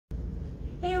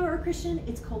Hey, Aurora Christian,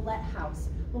 it's schoolHouse.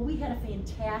 Well, we had a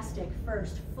fantastic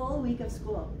first full week of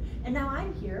school. And now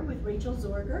I'm here with Rachel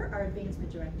Zorger, our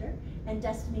Advancement Director, and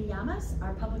Destiny Yamas,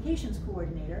 our Publications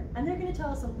Coordinator, and they're going to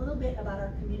tell us a little bit about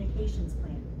our communications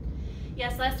plan.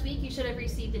 Yes, last week you should have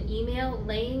received an email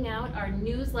laying out our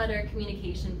newsletter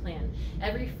communication plan.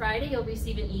 Every Friday you'll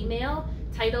receive an email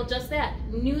titled just that,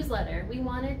 newsletter. We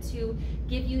wanted to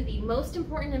give you the most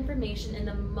important information in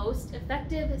the most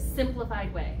effective,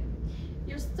 simplified way.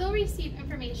 You'll still receive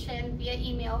information via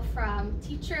email from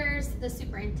teachers, the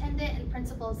superintendent, and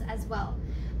principals as well.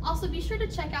 Also, be sure to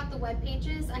check out the web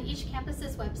pages on each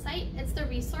campus's website. It's the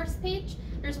resource page.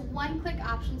 There's one-click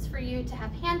options for you to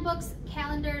have handbooks,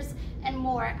 calendars, and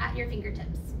more at your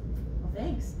fingertips. Well,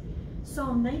 thanks.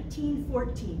 Psalm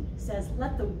 19:14 says,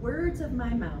 "Let the words of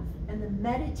my mouth and the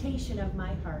meditation of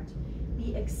my heart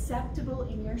be acceptable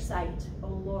in your sight, O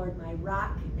Lord, my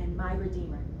rock and my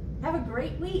redeemer." Have a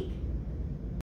great week.